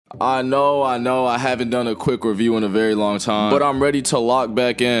I know, I haven't done a quick review in a very long time, but I'm ready to lock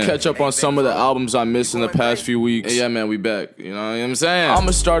back in, catch up on some of the albums I missed in the past few weeks. And yeah, man, we back, you know what I'm saying?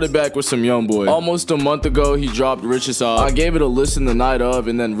 I'ma start it back with some Youngboy. Almost a month ago, he dropped Richest Opp. I gave it a listen the night of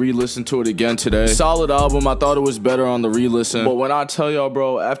and then re-listened to it again today. Solid album, I thought it was better on the re-listen, but when I tell y'all,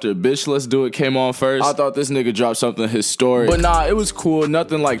 bro, after Bitch Let's Do It came on first, I thought this nigga dropped something historic. But nah, it was cool,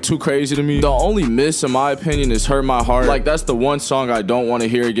 nothing like too crazy to me. The only miss, in my opinion, is Hurt My Heart. Like, that's the one song I don't want to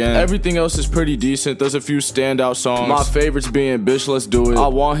hear again. Everything else is pretty decent. There's a few standout songs. My favorites being Bitch Let's Do It, I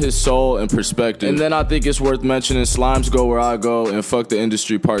Want His Soul, and Perspective. And then I think it's worth mentioning Slimes Go Where I Go and Fuck the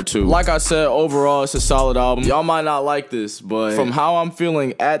Industry Part 2. Like I said, overall it's a solid album. Y'all might not like this, but from how I'm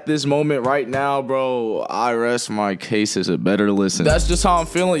feeling at this moment right now, bro, I rest my case as a better listen. That's just how I'm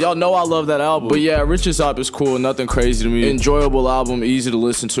feeling. Y'all know I love that album. But yeah, Richest Opp is cool, nothing crazy to me. Enjoyable album, easy to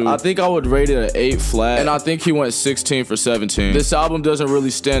listen to. I think I would rate it an 8 flat, and I think he went 16 for 17. This album doesn't really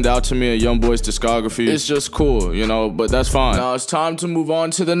stand out to me in Youngboy's discography. It's just cool, you know, but that's fine. Now it's time to move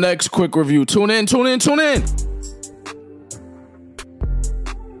on to the next quick review. Tune in.